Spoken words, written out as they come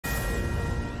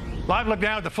Live look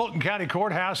now at the Fulton County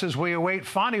Courthouse as we await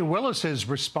Fani Willis's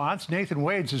response, Nathan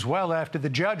Wade's as well, after the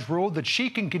judge ruled that she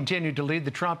can continue to lead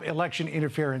the Trump election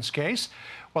interference case.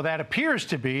 Well, that appears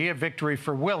to be a victory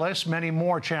for Willis. Many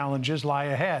more challenges lie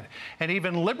ahead. And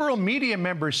even liberal media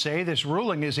members say this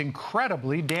ruling is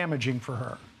incredibly damaging for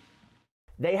her.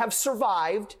 They have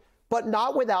survived, but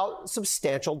not without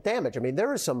substantial damage. I mean,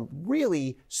 there is some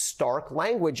really stark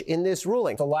language in this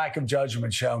ruling. The lack of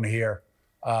judgment shown here,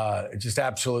 just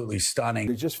absolutely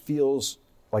stunning. It just feels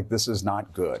like this is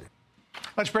not good.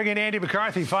 Let's bring in Andy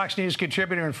McCarthy, Fox News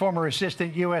contributor and former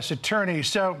Assistant U.S. Attorney.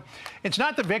 So it's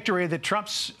not the victory that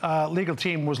Trump's legal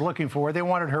team was looking for. They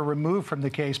wanted her removed from the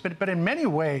case. But in many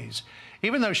ways,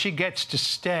 even though she gets to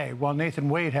stay while Nathan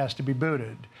Wade has to be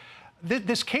booted,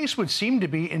 this case would seem to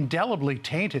be indelibly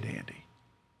tainted, Andy.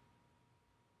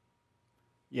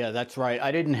 Yeah, that's right.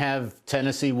 I didn't have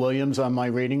Tennessee Williams on my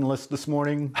reading list this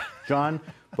morning, John.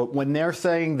 But when they're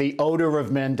saying the odor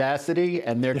of mendacity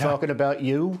and they're talking about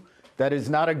you, that is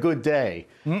not a good day,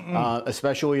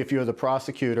 especially if you're the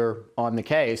prosecutor on the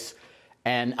case.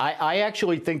 And I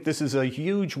actually think this is a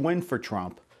huge win for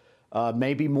Trump,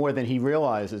 maybe more than he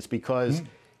realizes, because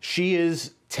she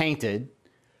is tainted.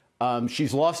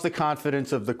 She's lost the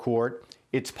confidence of the court.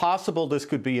 It's possible this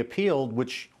could be appealed,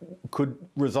 which could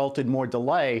result in more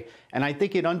delay. And I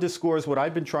think it underscores what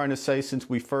I've been trying to say since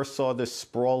we first saw this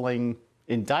sprawling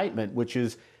indictment, which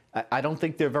is I don't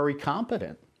think they're very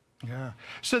competent. Yeah.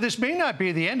 So this may not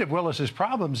be the end of Willis's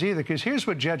problems either, because here's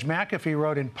what Judge McAfee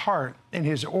wrote in part in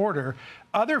his order.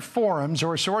 Other forums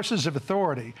or sources of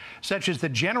authority, such as the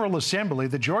General Assembly,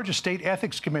 the Georgia State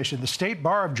Ethics Commission, the State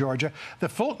Bar of Georgia, the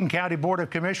Fulton County Board of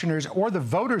Commissioners, or the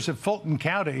voters of Fulton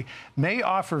County, may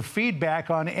offer feedback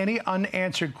on any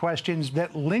unanswered questions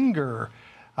that linger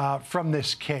from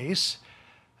this case.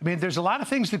 I mean, there's a lot of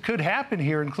things that could happen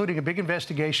here, including a big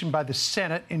investigation by the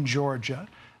Senate in Georgia.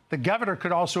 The governor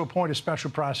could also appoint a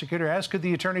special prosecutor, as could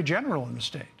the attorney general in the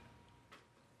state.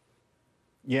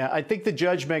 Yeah, I think the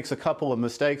judge makes a couple of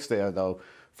mistakes there, though.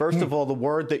 First of all, the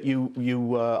word that you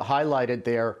highlighted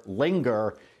there,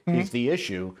 linger, is the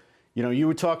issue. You know, you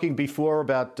were talking before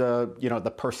about,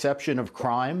 the perception of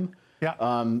crime.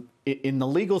 Yeah. In the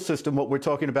legal system, what we're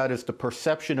talking about is the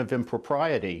perception of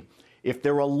impropriety. If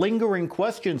there are lingering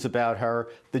questions about her,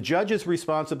 the judge is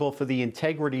responsible for the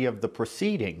integrity of the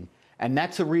proceeding. And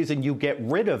that's the reason you get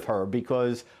rid of her,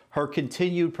 because her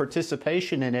continued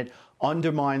participation in it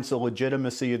undermines the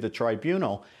legitimacy of the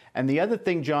tribunal. And the other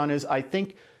thing, John, is I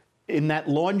think in that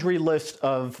laundry list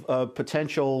of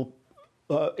potential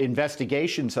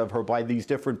investigations of her by these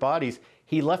different bodies,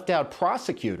 he left out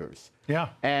prosecutors. Yeah.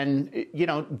 And,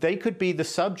 they could be the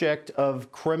subject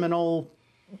of criminal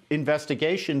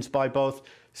investigations by both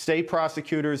state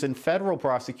prosecutors and federal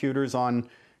prosecutors on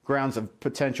grounds of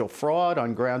potential fraud,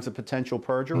 on grounds of potential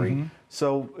perjury.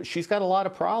 So she's got a lot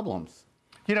of problems.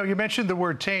 You know, you mentioned the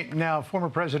word taint. Now, former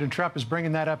President Trump is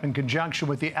bringing that up in conjunction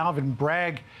with the Alvin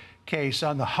Bragg case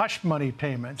on the hush money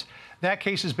payments. That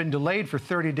case has been delayed for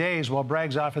 30 days while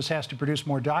Bragg's office has to produce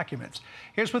more documents.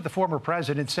 Here's what the former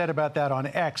president said about that on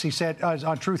X. He said,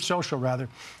 on Truth Social, rather.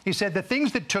 He said, the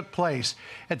things that took place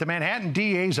at the Manhattan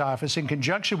DA's office in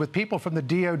conjunction with people from the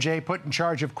DOJ put in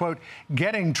charge of, quote,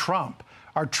 getting Trump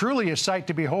are truly a sight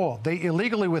to behold. They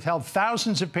illegally withheld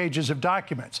thousands of pages of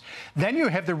documents. Then you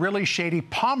have the really shady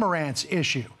Pomerantz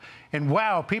issue. And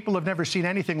wow, people have never seen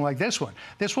anything like this one.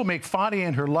 This will make Fani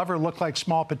and her lover look like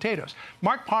small potatoes.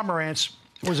 Mark Pomerantz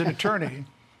was an attorney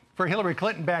for Hillary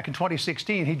Clinton back in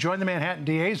 2016. He joined the Manhattan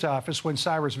DA's office when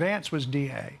Cyrus Vance was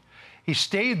DA. He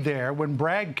stayed there when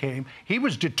Bragg came. He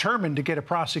was determined to get a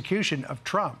prosecution of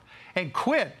Trump and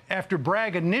quit after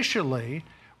Bragg initially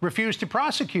refused to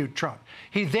prosecute Trump.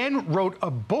 He then wrote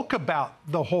a book about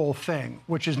the whole thing,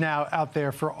 which is now out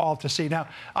there for all to see. Now,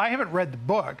 I haven't read the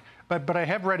book, but I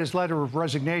have read his letter of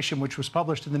resignation, which was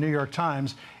published in the New York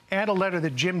Times, and a letter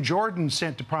that Jim Jordan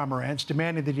sent to Pomerantz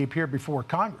demanding that he appear before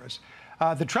Congress.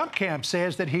 The Trump camp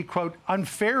says that he, quote,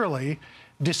 unfairly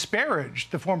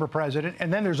disparaged the former president,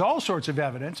 and then there's all sorts of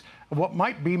evidence of what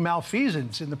might be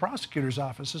malfeasance in the prosecutor's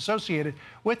office associated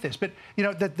with this. But, you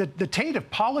know, the taint of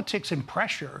politics and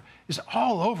pressure is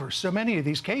all over so many of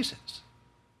these cases.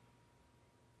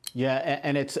 Yeah,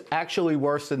 and it's actually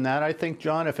worse than that, I think,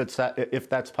 John, if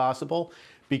that's possible,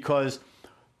 because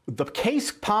the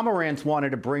case Pomerantz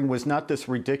wanted to bring was not this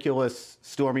ridiculous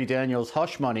Stormy Daniels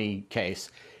hush money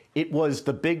case. It was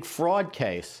the big fraud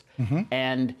case.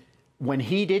 And when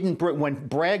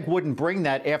Bragg wouldn't bring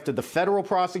that after the federal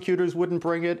prosecutors wouldn't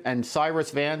bring it and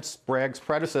Cyrus Vance, Bragg's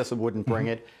predecessor, wouldn't bring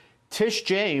it, Tish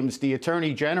James, the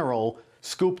attorney general,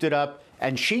 scooped it up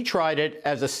and she tried it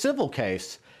as a civil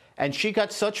case. And she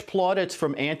got such plaudits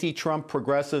from anti-Trump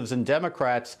progressives and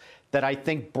Democrats that I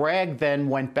think Bragg then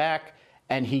went back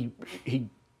and he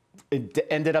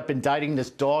ended up indicting this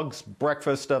dog's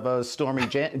breakfast of a Stormy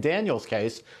Daniels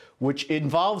case, which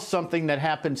involves something that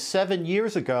happened 7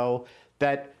 years ago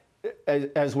that,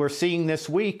 as we're seeing this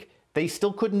week, they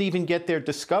still couldn't even get their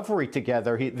discovery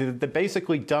together. They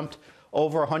basically dumped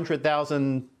over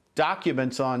 100,000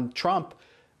 documents on Trump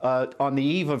on the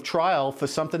eve of trial for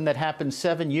something that happened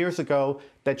 7 years ago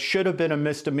that should have been a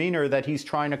misdemeanor that he's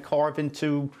trying to carve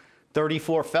into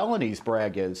 34 felonies,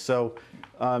 Bragg is. So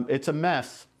it's a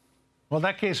mess. Well,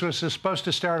 that case was supposed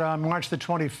to start on March the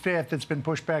 25th. It's been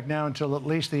pushed back now until at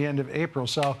least the end of April.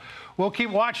 So we'll keep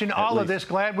watching all of this.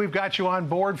 Glad we've got you on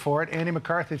board for it. Andy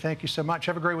McCarthy, thank you so much.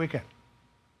 Have a great weekend.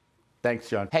 Thanks,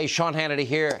 John. Hey, Sean Hannity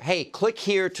here. Hey, click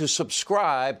here to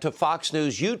subscribe to Fox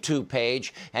News YouTube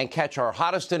page and catch our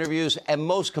hottest interviews and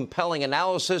most compelling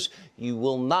analysis. You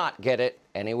will not get it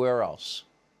anywhere else.